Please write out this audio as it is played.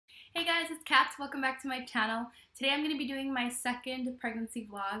Hey guys, it's Kat. Welcome back to my channel. Today I'm going to be doing my second pregnancy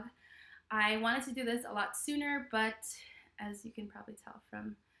vlog. I wanted to do this a lot sooner, but as you can probably tell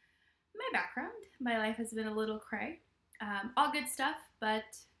from my background, my life has been a little cray. All good stuff, but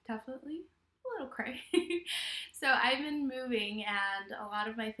definitely a little cray. So I've been moving and a lot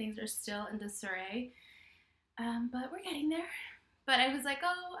of my things are still in disarray, but we're getting there. But I was like,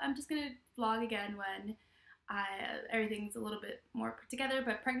 oh, I'm just going to vlog again when everything's a little bit more put together,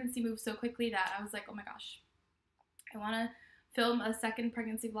 but pregnancy moves so quickly that I was like, oh my gosh, I want to film a second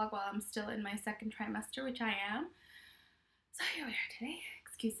pregnancy vlog while I'm still in my second trimester, which I am. So here we are today.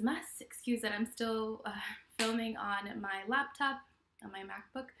 Excuse the mess. Excuse that I'm still filming on my laptop, on my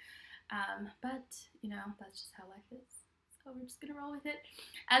MacBook, but you know, that's just how life is. So we're just gonna roll with it.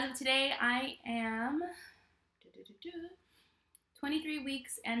 As of today, I am 23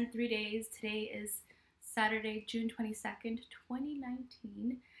 weeks and 3 days. Today is Saturday, June 22nd,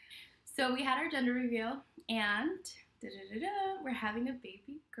 2019. So we had our gender reveal and we're having a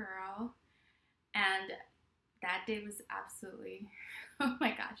baby girl. And that day was absolutely, oh my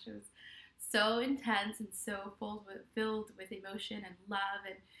gosh, it was so intense and so filled with emotion and love,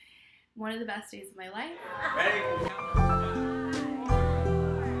 and one of the best days of my life. Ready?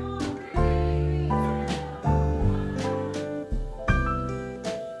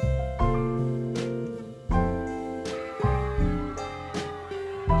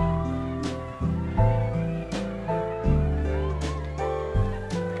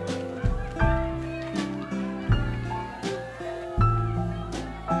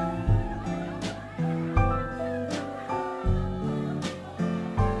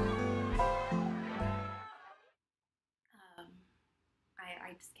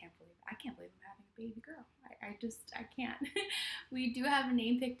 I just can't believe it. I can't believe I'm having a baby girl. I can't. We do have a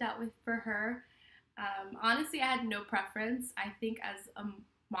name picked out for her. Honestly, I had no preference. I think as a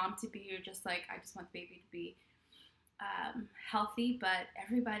mom to be, you're just like, I just want the baby to be healthy, but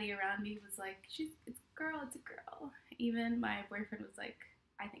everybody around me was like, it's a girl, it's a girl. Even my boyfriend was like,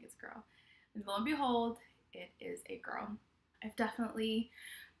 I think it's a girl. And lo and behold, it is a girl. I've definitely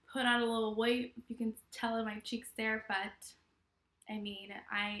put on a little weight, if you can tell in my cheeks there, but I mean,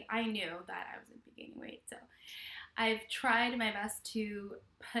 I knew that I was going to be gaining weight, so I've tried my best to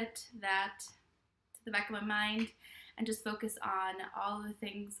put that to the back of my mind and just focus on all of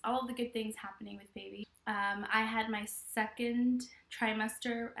the good things happening with baby. I had my second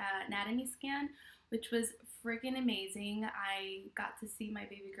trimester anatomy scan, which was freaking amazing. I got to see my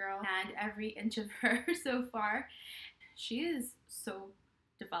baby girl and every inch of her so far. She is so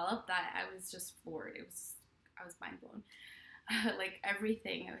developed that I was just floored. I was mind blown. Like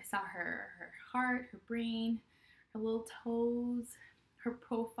everything. I saw her heart, her brain, her little toes, her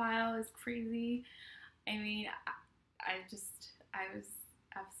profile is crazy. I mean, I was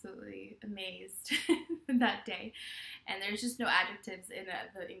absolutely amazed that day. And there's just no adjectives in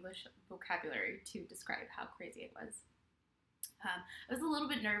the English vocabulary to describe how crazy it was. I was a little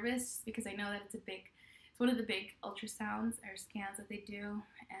bit nervous because I know that it's one of the big ultrasounds or scans that they do,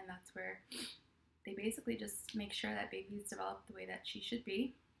 and that's where they basically just make sure that baby's developed the way that she should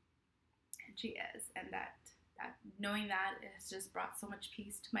be, and she is. And that knowing that has just brought so much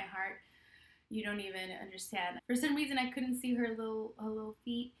peace to my heart. You don't even understand. For some reason, I couldn't see her little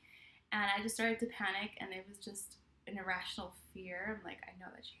feet, and I just started to panic, and it was just an irrational fear. I'm like, I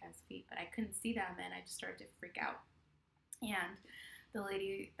know that she has feet, but I couldn't see them, and I just started to freak out. And the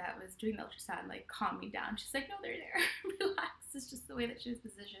lady that was doing the ultrasound like calmed me down. She's like, no, they're there. Relax. It's just the way that she was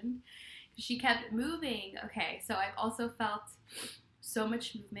positioned. She kept moving. Okay, so I've also felt so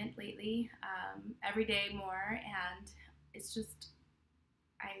much movement lately, every day more, and it's just,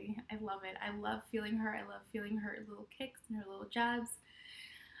 I love it. I love feeling her. I love feeling her little kicks and her little jabs.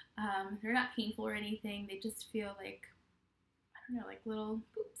 They're not painful or anything. They just feel like, I don't know, like little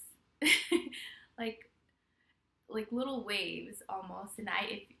boops, like little waves almost. And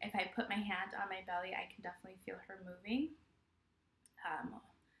if I put my hand on my belly, I can definitely feel her moving.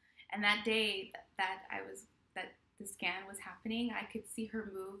 And that day that the scan was happening, I could see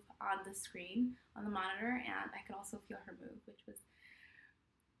her move on the screen, on the monitor, and I could also feel her move, which was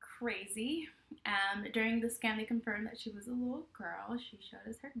crazy. During the scan, they confirmed that she was a little girl. She showed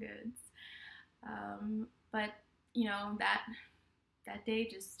us her goods. But, you know, that day,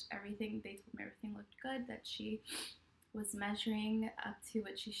 just everything, they told me everything looked good, that she was measuring up to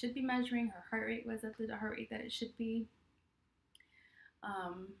what she should be measuring. Her heart rate was up to the heart rate that it should be.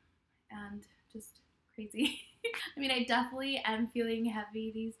 And just crazy. I mean, I definitely am feeling heavy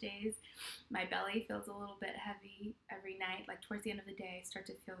these days. My belly feels a little bit heavy every night. Like towards the end of the day, I start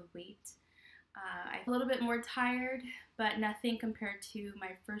to feel weight I'm a little bit more tired, but nothing compared to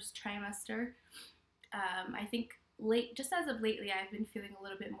my first trimester. I think just as of lately, I've been feeling a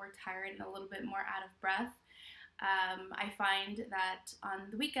little bit more tired and a little bit more out of breath. I find that on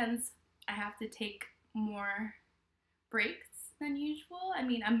the weekends, I have to take more breaks than usual. I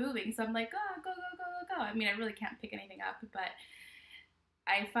mean, I'm moving, so I'm like, oh, go, go, go, go, go. I mean, I really can't pick anything up, but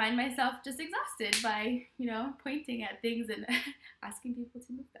I find myself just exhausted by, pointing at things and asking people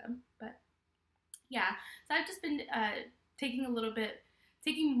to move them. But yeah, so I've just been taking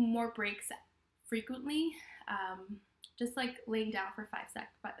more breaks frequently. Just like laying down for 5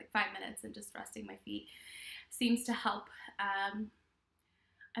 minutes and just resting my feet seems to help.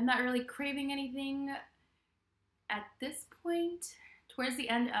 I'm not really craving anything at this point. Towards the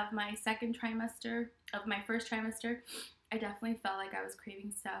end of my first trimester, I definitely felt like I was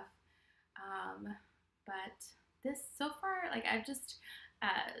craving stuff. But this so far, like I've just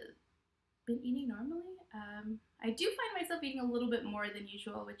been eating normally. I do find myself eating a little bit more than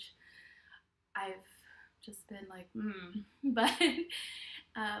usual, which I've just been like, But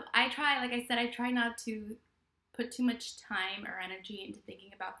I try not to put too much time or energy into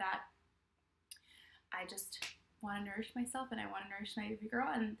thinking about that. I just want to nourish myself and I want to nourish my baby girl,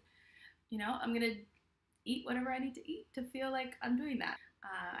 and I'm gonna eat whatever I need to eat to feel like I'm doing that.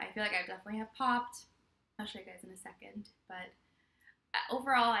 I feel like I definitely have popped. I'll show you guys in a second, but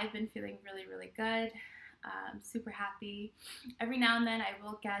overall I've been feeling really, really good. I'm super happy. Every now and then I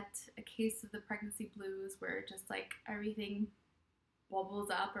will get a case of the pregnancy blues where just like everything bubbles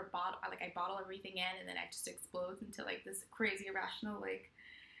up or I bottle everything in and then it just explodes into like this crazy irrational like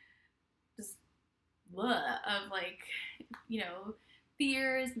just of like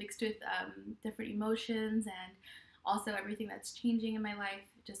fears mixed with different emotions and also everything that's changing in my life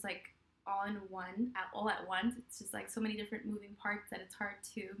just like all at once. It's just like so many different moving parts that it's hard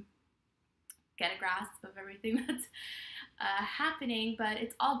to get a grasp of everything that's happening, but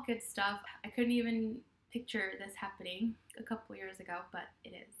it's all good stuff. I couldn't even picture this happening a couple years ago, but it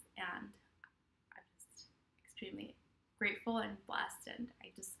is, and I'm just extremely grateful and blessed, and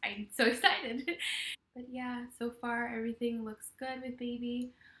I'm so excited. But yeah, so far everything looks good with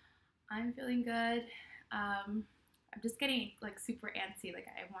baby. I'm feeling good. I'm just getting like super antsy. Like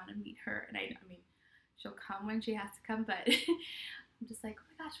I want to meet her, and I mean, she'll come when she has to come, but I'm just like, oh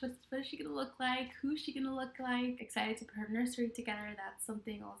my gosh, what is she gonna look like? Who's she gonna look like? Excited to put her nursery together. That's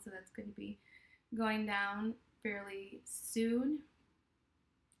something also that's going to be going down fairly soon.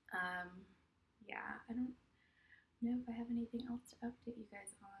 Yeah, I don't know if I have anything else to update you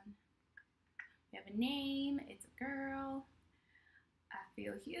guys on. We have a name. It's a girl. I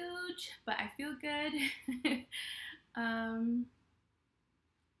feel huge, but I feel good.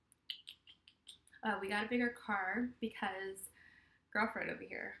 We got a bigger car because girlfriend over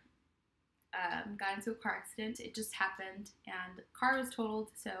here got into a car accident. It just happened, and the car was totaled,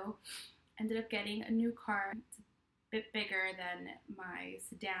 so ended up getting a new car. It's a bit bigger than my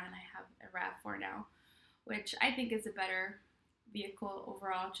sedan. I have a RAV4 now, which I think is a better vehicle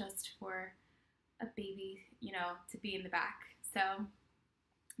overall just for a baby, to be in the back. So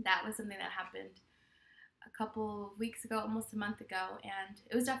that was something that happened a couple of weeks ago, almost a month ago, and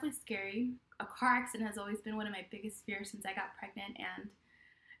it was definitely scary. A car accident has always been one of my biggest fears since I got pregnant, and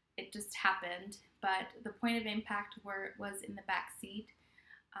it just happened. But the point of impact was in the back seat.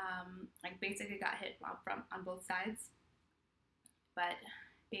 I basically got hit on both sides, but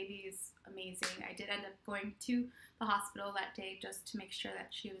baby is amazing. I did end up going to the hospital that day just to make sure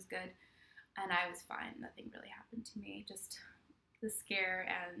that she was good, and I was fine. Nothing really happened to me. Just the scare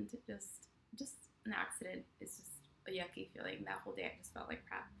and just an accident is just a yucky feeling. That whole day I just felt like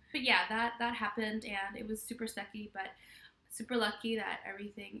crap. But yeah, that happened, and it was super sucky, but super lucky that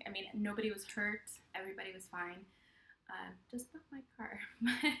nobody was hurt. Everybody was fine. Just not my car.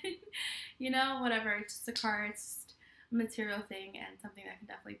 But, whatever. It's just a car. It's just a material thing and something that can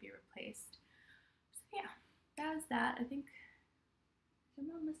definitely be replaced. So yeah, that was that. I think,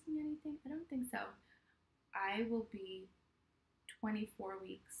 am I missing anything? I don't think so. I will be 24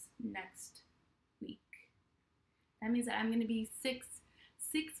 weeks next week. That means that I'm going to be six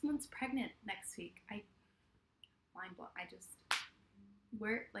months pregnant next week. Mind blown.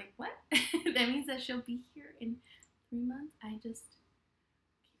 What? That means that she'll be here in 3 months. I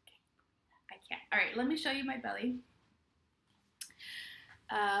can't. All right, let me show you my belly.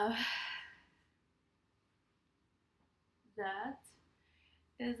 That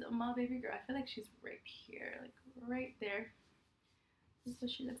is my baby girl. I feel like she's right here, like right there. This is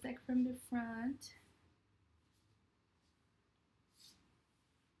what she looks like from the front.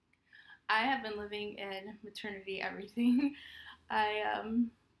 I have been living in maternity everything. I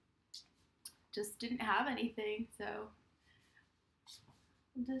just didn't have anything. So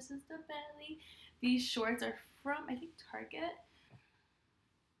this is the belly. These shorts are from, I think, Target.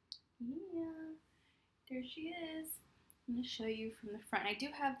 Yeah, there she is. I'm going to show you from the front. I do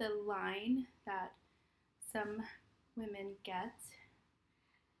have the line that some women get.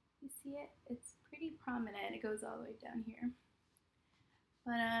 You see it? It's pretty prominent. It goes all the way down here.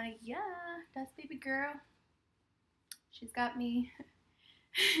 But yeah, that's baby girl. She's got me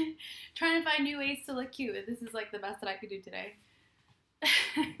trying to find new ways to look cute. This is like the best that I could do today.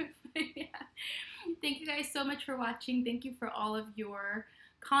 Yeah. Thank you guys so much for watching. Thank you for all of your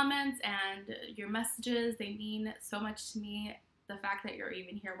comments and your messages. They mean so much to me. The fact that you're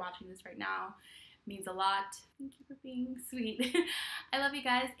even here watching this right now means a lot. Thank you for being sweet. I love you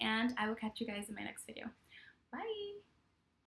guys, and I will catch you guys in my next video. Bye!